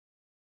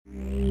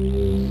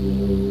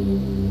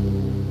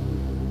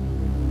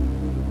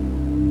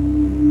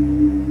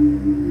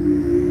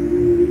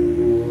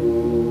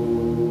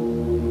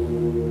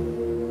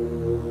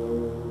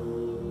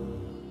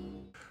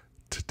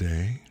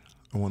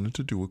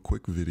to do a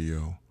quick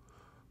video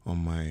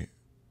on my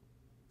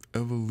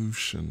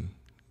evolution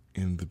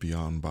in the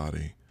Beyond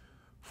Body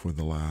for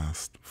the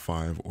last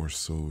 5 or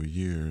so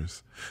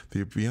years.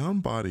 The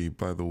Beyond Body,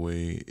 by the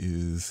way,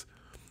 is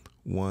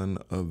one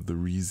of the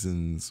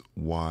reasons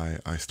why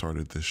I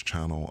started this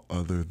channel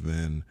other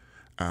than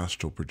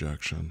astral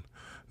projection.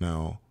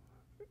 Now,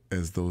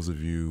 as those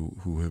of you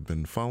who have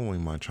been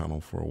following my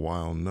channel for a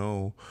while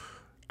know,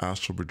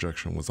 astral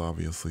projection was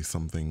obviously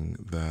something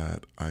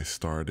that I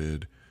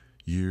started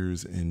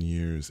years and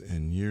years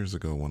and years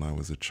ago when I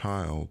was a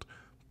child,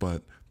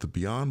 but the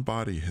Beyond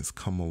Body has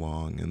come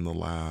along in the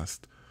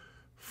last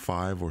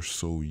 5 or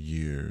so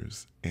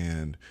years,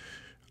 and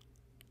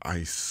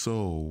I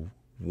so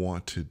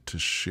wanted to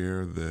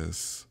share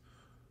this,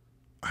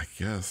 I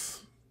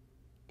guess,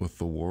 with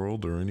the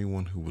world or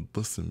anyone who would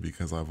listen,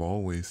 because I've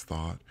always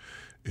thought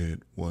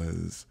it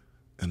was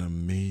an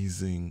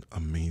amazing,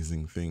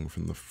 amazing thing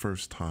from the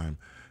first time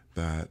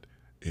that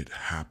it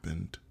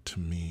happened to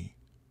me.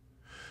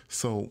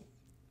 So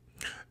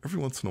every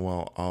once in a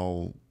while,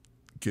 I'll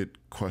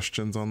get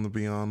questions on the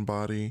Beyond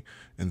Body.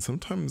 And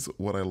sometimes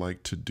what I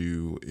like to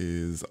do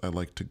is I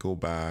like to go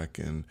back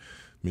and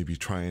maybe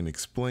try and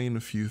explain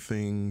a few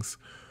things.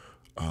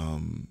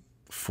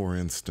 For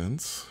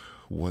instance,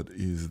 what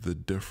is the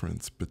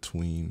difference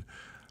between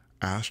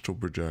astral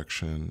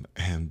projection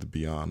and the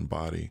Beyond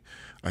Body?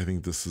 I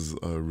think this is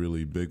a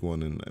really big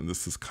one, and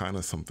this is kind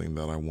of something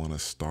that I want to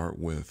start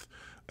with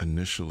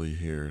initially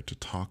here to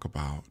talk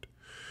about.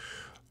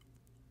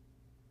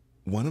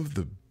 One of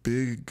the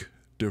big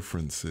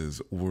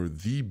differences, or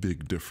the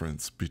big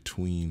difference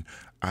between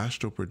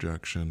astral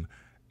projection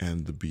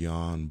and the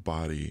Beyond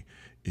Body,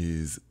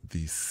 is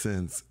the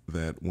sense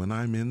that when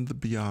I'm in the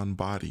Beyond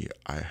Body,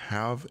 I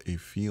have a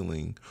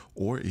feeling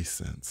or a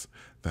sense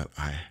that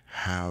I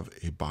have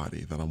a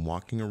body, that I'm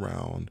walking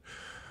around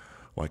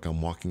like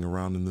I'm walking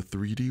around in the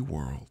 3D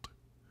world.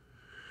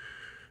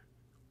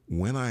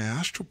 When I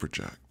astral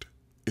project,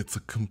 it's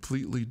a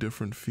completely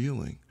different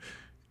feeling.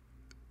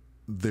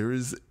 There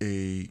is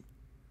a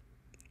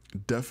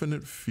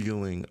definite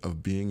feeling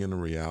of being in a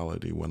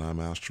reality when I'm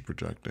astral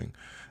projecting.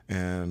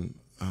 And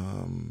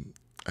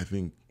I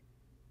think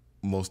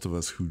most of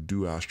us who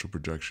do astral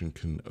projection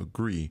can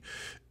agree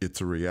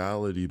it's a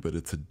reality, but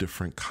it's a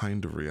different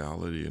kind of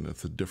reality, and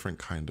it's a different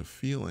kind of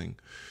feeling.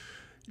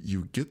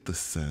 You get the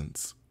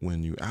sense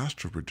when you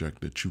astral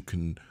project that you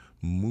can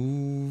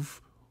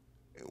move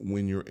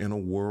when you're in a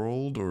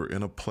world or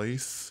in a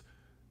place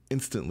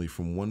instantly,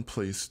 from one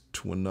place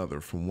to another,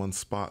 from one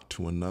spot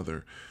to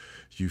another.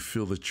 You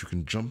feel that you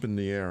can jump in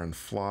the air and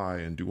fly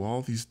and do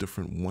all these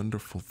different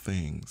wonderful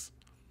things.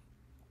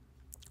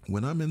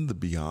 When I'm in the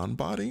Beyond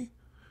Body,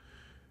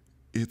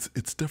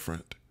 it's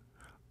different.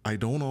 I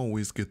don't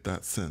always get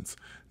that sense.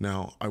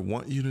 Now, I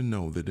want you to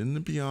know that in the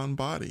Beyond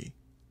Body,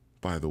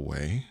 by the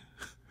way,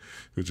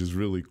 which is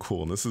really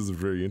cool, and this is a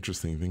very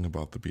interesting thing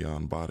about the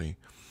Beyond Body.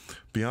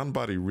 Beyond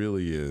Body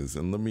really is,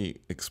 and let me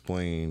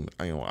explain,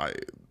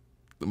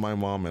 my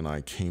mom and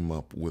I came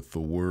up with the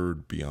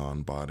word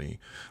Beyond Body.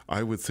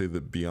 I would say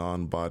that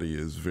Beyond Body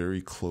is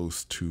very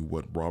close to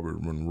what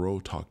Robert Monroe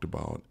talked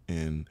about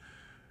in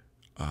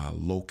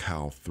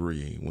Locale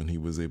 3, when he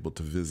was able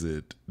to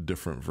visit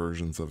different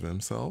versions of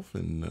himself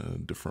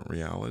in different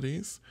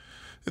realities.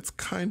 It's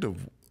kind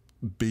of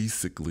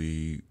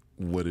basically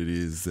what it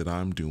is that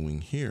I'm doing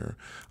here.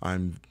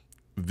 I'm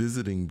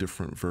visiting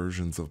different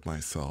versions of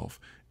myself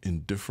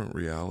in different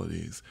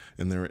realities,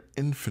 and there are an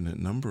infinite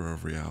number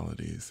of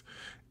realities.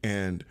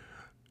 And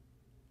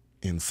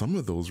in some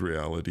of those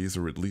realities,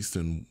 or at least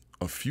in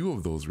a few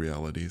of those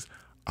realities,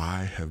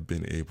 I have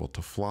been able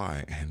to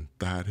fly, and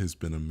that has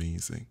been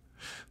amazing.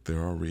 There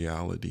are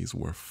realities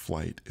where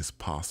flight is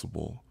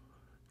possible,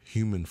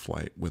 human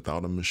flight,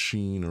 without a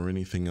machine or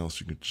anything else.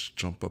 You can just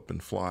jump up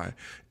and fly,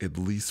 at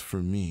least for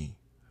me.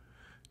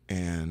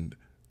 And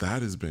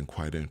that has been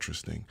quite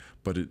interesting,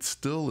 but it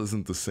still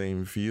isn't the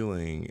same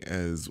feeling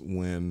as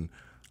when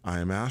I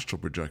am astral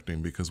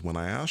projecting, because when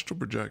I astral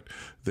project,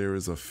 there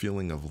is a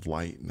feeling of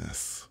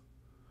lightness.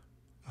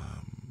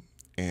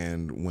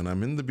 And when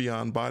I'm in the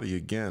Beyond Body,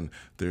 again,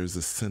 there's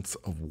a sense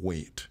of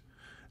weight.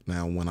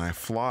 Now, when I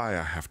fly,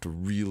 I have to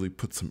really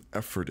put some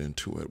effort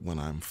into it when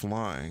I'm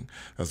flying,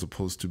 as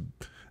opposed to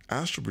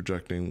astral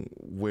projecting,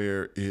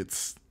 where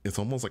it's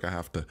almost like I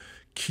have to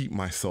keep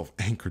myself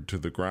anchored to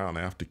the ground.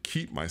 I have to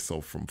keep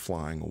myself from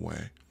flying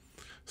away.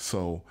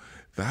 So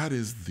that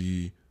is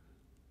the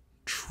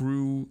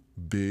true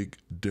big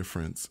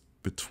difference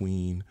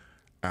between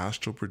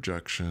astral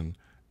projection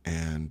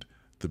and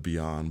the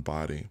Beyond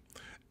Body.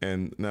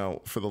 And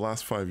now, for the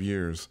last 5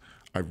 years,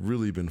 I've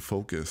really been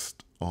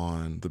focused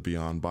on the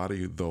Beyond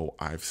Body, though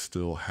I've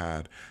still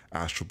had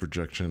astral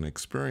projection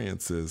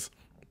experiences.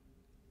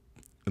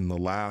 In the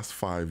last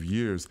 5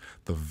 years,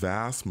 the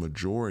vast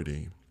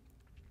majority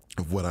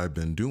of what I've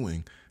been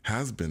doing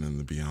has been in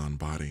the Beyond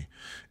Body,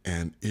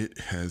 and it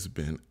has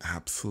been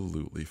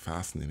absolutely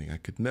fascinating. I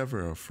could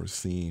never have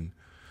foreseen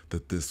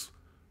that this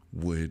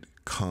would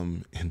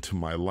come into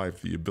my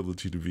life, the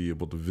ability to be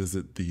able to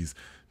visit these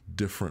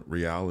different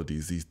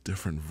realities, these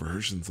different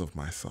versions of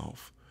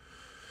myself,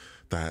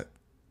 that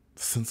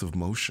sense of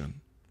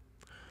motion.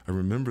 I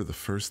remember the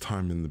first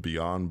time in the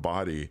beyond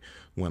body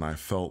when I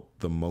felt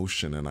the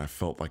motion and I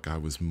felt like I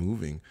was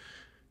moving.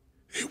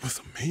 It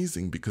was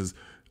amazing because,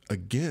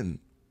 again,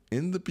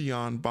 in the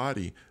beyond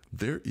body,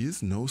 there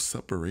is no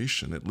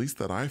separation, at least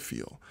that I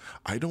feel.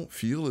 I don't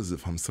feel as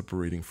if I'm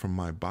separating from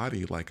my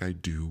body like I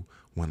do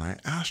when I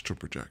astral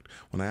project.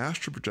 When I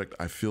astral project,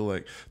 I feel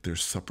like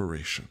there's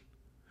separation.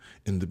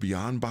 In the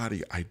beyond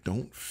body, I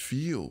don't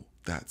feel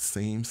that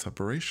same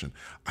separation.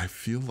 I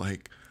feel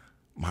like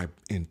my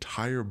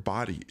entire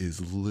body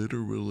is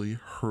literally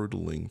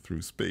hurtling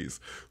through space,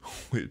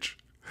 which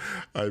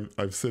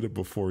I've said it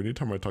before.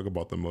 Anytime I talk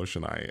about the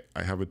motion, I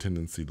have a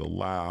tendency to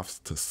laugh,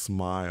 to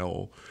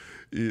smile.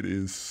 It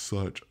is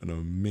such an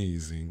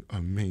amazing,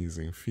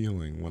 amazing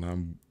feeling when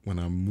I'm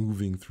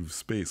moving through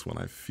space, when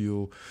I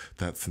feel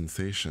that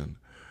sensation.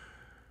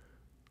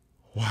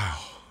 Wow,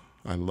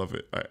 I love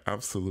it. I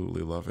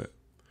absolutely love it.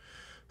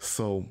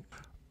 So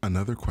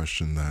another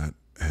question that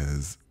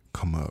has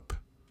come up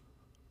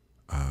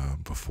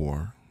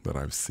before that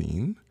I've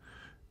seen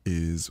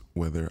is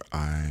whether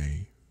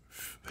I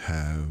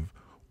have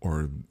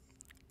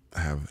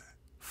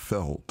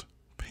felt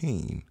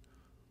pain,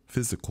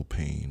 physical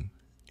pain,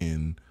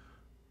 in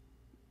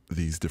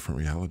these different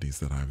realities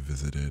that I've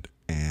visited.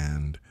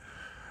 And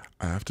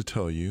I have to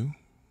tell you,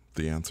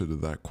 the answer to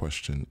that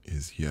question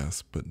is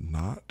yes, but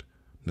not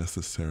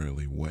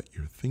necessarily what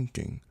you're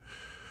thinking.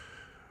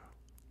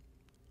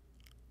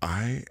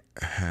 I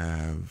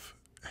have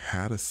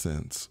had a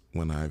sense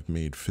when I've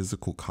made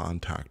physical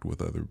contact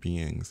with other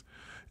beings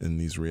in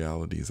these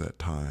realities at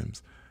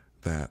times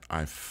that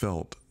I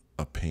felt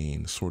a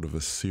pain, sort of a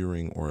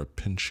searing or a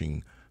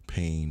pinching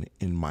pain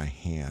in my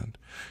hand.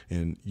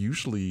 And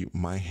usually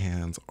my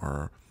hands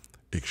are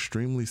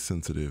extremely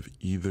sensitive,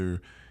 either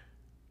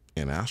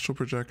in astral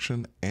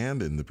projection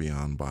and in the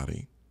beyond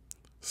body.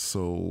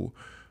 So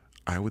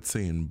I would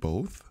say in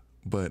both,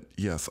 but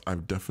yes,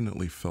 I've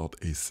definitely felt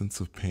a sense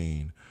of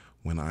pain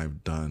when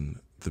I've done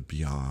the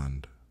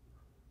beyond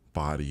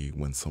body,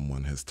 when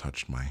someone has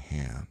touched my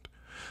hand.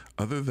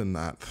 Other than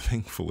that,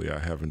 thankfully, I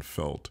haven't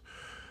felt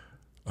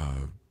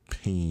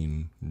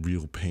pain,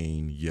 real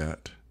pain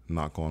yet.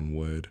 Knock on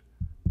wood.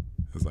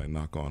 As I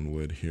knock on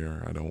wood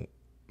here, I don't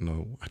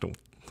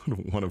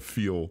want to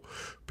feel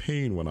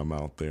pain when I'm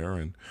out there.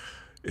 And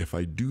if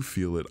I do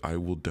feel it, I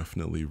will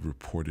definitely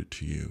report it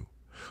to you.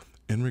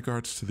 In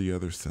regards to the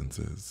other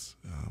senses,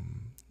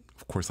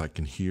 of course, I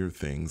can hear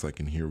things. I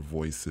can hear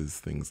voices,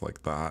 things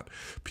like that.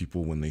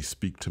 People, when they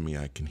speak to me,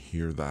 I can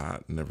hear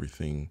that and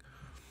everything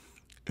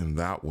in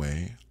that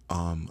way.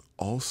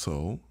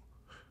 Also,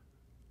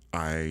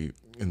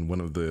 in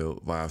one of the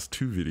last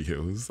two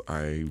videos,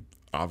 I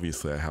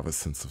have a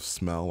sense of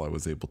smell. I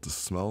was able to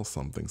smell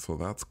something, so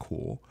that's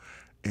cool.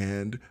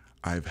 And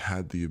I've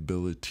had the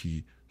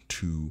ability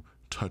to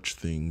touch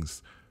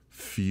things,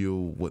 feel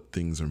what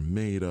things are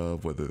made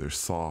of, whether they're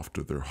soft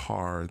or they're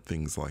hard,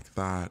 things like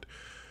that.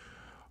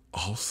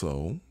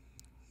 Also,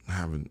 I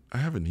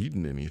haven't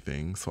eaten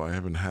anything, so I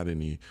haven't had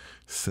any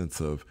sense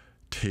of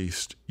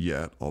taste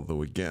yet,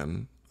 although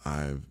again,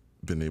 I've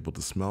been able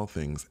to smell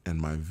things.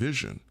 And my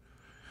vision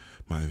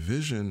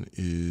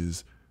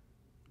is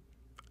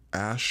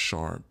as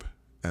sharp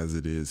as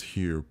it is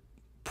here,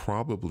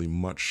 probably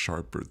much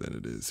sharper than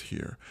it is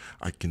here.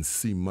 I can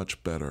see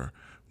much better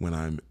when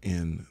I'm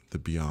in the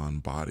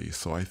beyond body.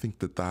 So I think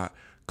that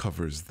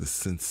covers the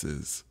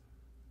senses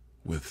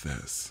with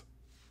this.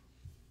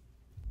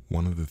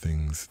 One of the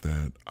things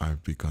that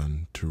I've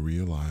begun to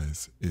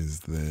realize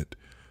is that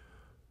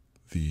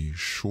the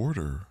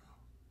shorter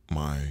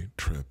my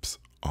trips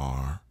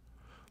are,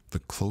 the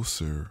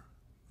closer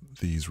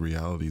these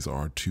realities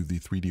are to the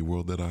 3D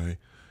world that I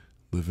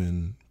live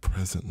in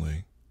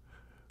presently.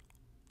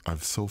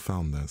 I've so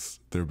found this.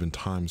 There have been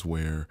times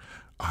where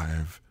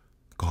I've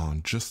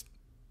gone just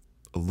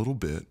a little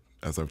bit,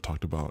 as I've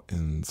talked about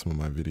in some of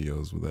my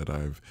videos, that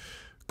I've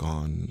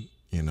gone,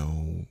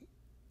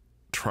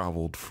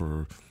 traveled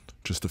for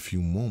just a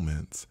few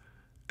moments.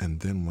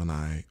 And then when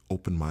I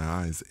open my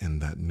eyes in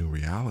that new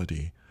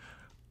reality,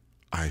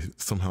 I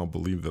somehow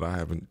believe that I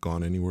haven't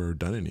gone anywhere or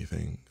done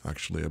anything.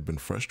 Actually, I've been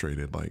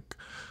frustrated. Like,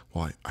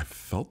 well, I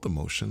felt the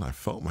motion. I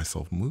felt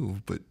myself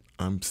move, but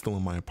I'm still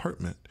in my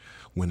apartment,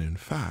 when in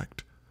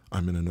fact,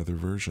 I'm in another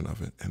version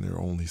of it, and there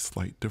are only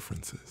slight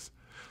differences.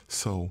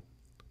 So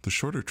the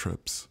shorter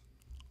trips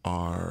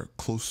are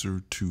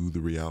closer to the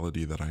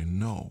reality that I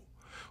know.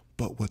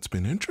 But what's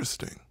been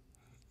interesting,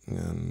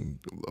 and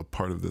a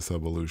part of this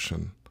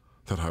evolution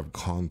that I've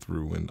gone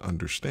through in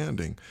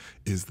understanding,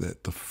 is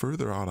that the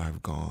further out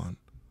I've gone,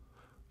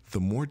 the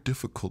more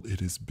difficult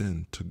it has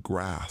been to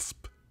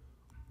grasp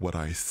what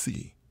I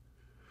see.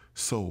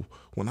 So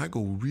when I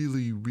go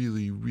really,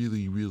 really,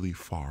 really, really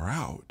far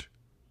out,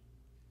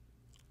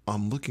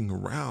 I'm looking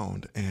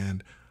around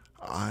and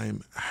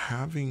I'm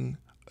having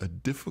a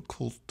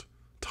difficult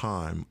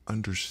time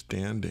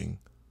understanding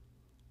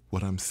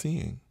what I'm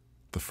seeing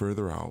the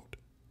further out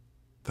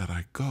that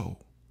I go.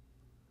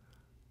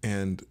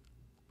 And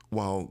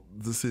while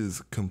this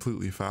is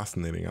completely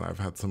fascinating, and I've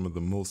had some of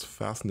the most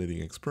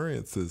fascinating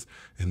experiences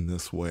in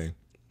this way,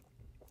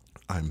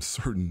 I'm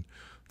certain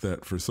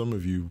that for some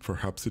of you,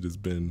 perhaps it has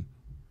been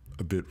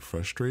a bit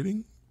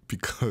frustrating,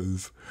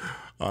 because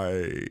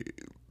I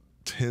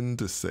tend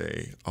to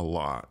say a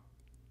lot,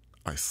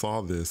 I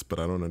saw this, but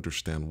I don't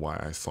understand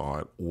why I saw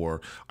it,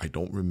 or I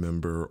don't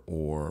remember,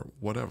 or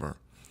whatever.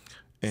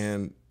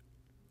 And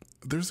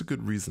there's a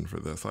good reason for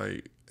this.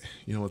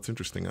 It's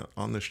interesting.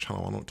 On this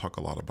channel, I don't talk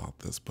a lot about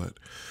this, but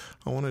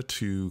I wanted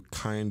to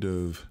kind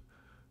of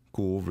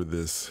go over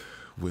this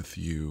with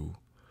you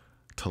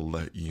to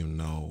let you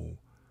know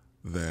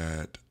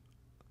that,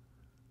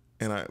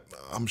 and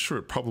I'm sure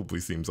it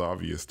probably seems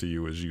obvious to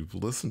you as you've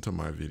listened to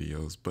my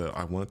videos, but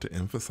I want to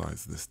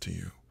emphasize this to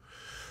you.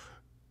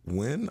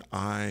 When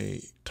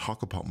I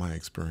talk about my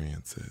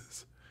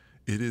experiences,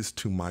 it is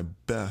to my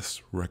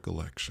best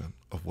recollection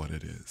of what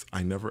it is.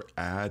 I never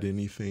add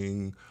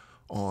anything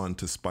on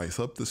to spice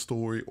up the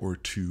story or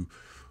to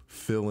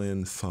fill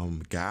in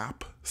some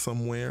gap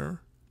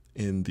somewhere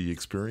in the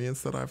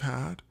experience that I've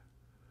had.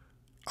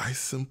 I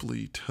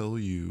simply tell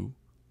you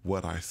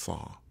what I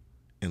saw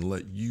and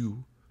let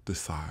you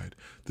decide.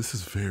 This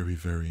is very,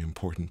 very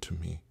important to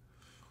me.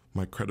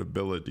 My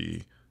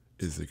credibility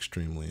is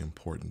extremely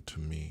important to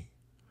me.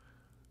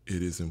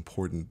 It is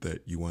important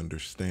that you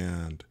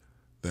understand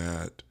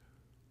that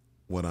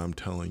what I'm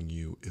telling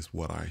you is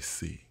what I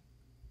see.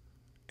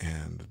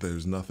 And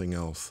there's nothing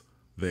else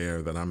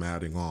there that I'm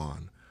adding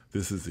on.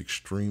 This is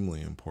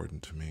extremely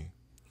important to me.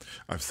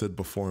 I've said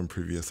before in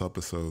previous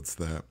episodes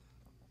that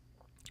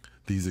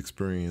these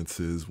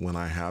experiences, when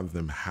I have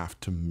them, have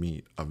to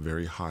meet a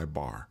very high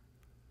bar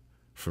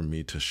for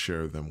me to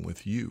share them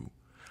with you.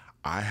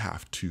 I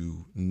have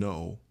to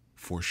know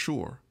for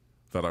sure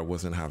that I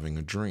wasn't having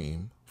a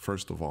dream,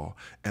 first of all,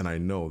 and I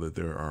know that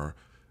there are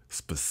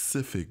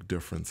specific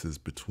differences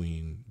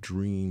between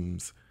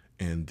dreams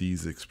and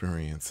these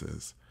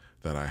experiences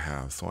that I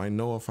have. So I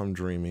know if I'm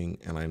dreaming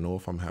and I know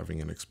if I'm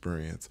having an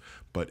experience,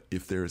 but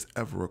if there's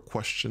ever a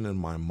question in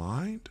my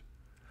mind,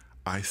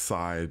 I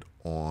side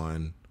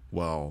on,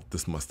 well,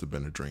 this must have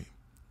been a dream,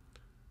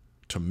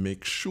 to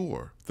make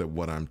sure that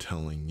what I'm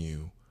telling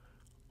you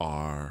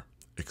are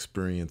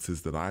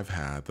experiences that I've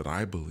had that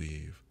I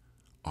believe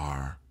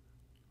are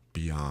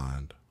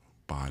beyond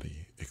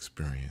body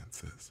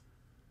experiences.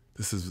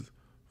 This is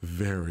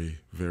very,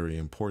 very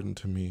important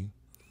to me.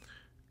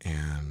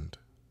 And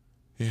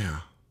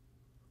yeah,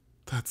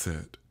 that's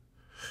it.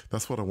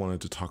 That's what I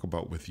wanted to talk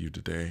about with you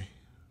today.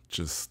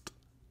 Just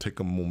take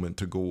a moment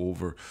to go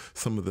over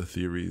some of the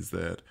theories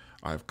that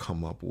I've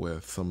come up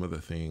with, some of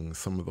the things,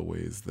 some of the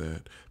ways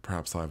that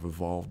perhaps I've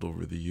evolved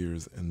over the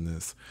years in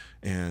this.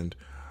 And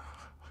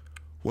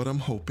what I'm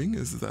hoping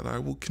is that I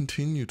will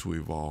continue to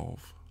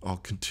evolve. I'll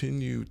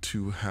continue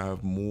to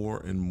have more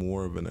and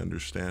more of an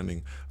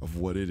understanding of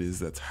what it is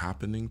that's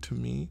happening to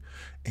me.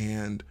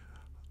 And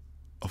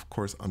of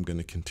course, I'm going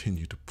to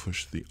continue to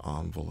push the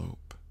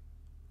envelope.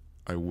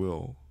 I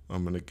will.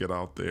 I'm going to get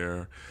out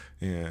there,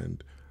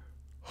 and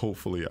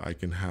hopefully I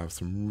can have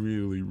some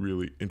really,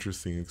 really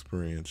interesting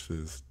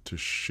experiences to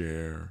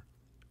share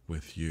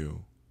with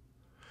you.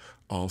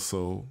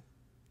 Also,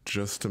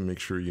 just to make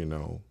sure you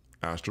know,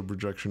 astral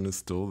projection is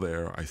still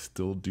there. I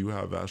still do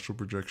have astral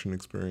projection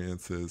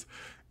experiences,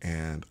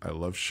 and I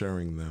love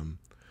sharing them.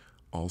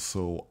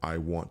 Also, I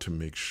want to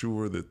make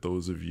sure that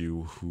those of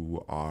you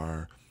who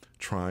are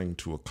trying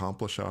to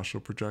accomplish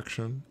astral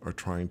projection or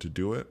trying to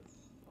do it,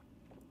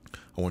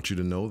 I want you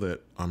to know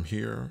that I'm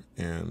here,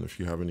 and if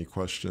you have any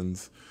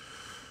questions,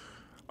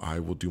 I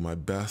will do my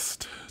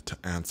best to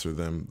answer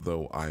them,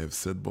 though I have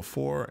said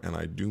before, and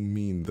I do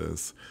mean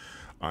this,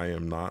 I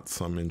am not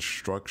some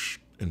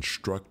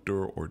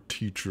instructor or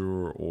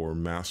teacher or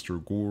master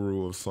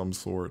guru of some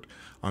sort.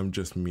 I'm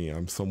just me.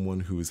 I'm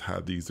someone who has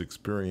had these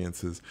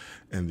experiences,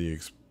 and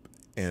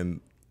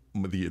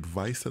the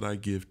advice that I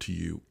give to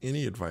you,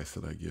 any advice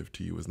that I give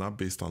to you, is not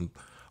based on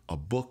a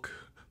book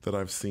that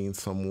I've seen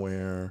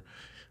somewhere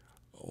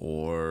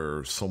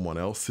or someone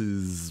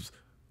else's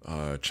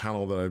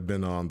channel that I've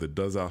been on that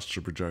does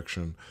astral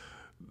projection.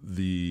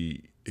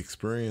 The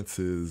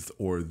experiences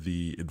or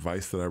the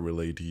advice that I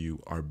relay to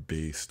you are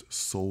based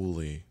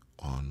solely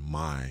on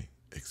my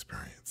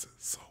experiences.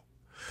 So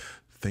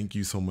thank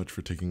you so much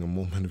for taking a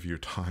moment of your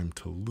time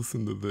to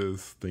listen to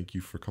this. Thank you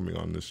for coming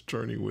on this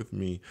journey with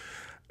me.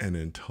 And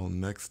until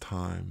next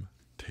time,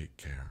 take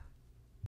care.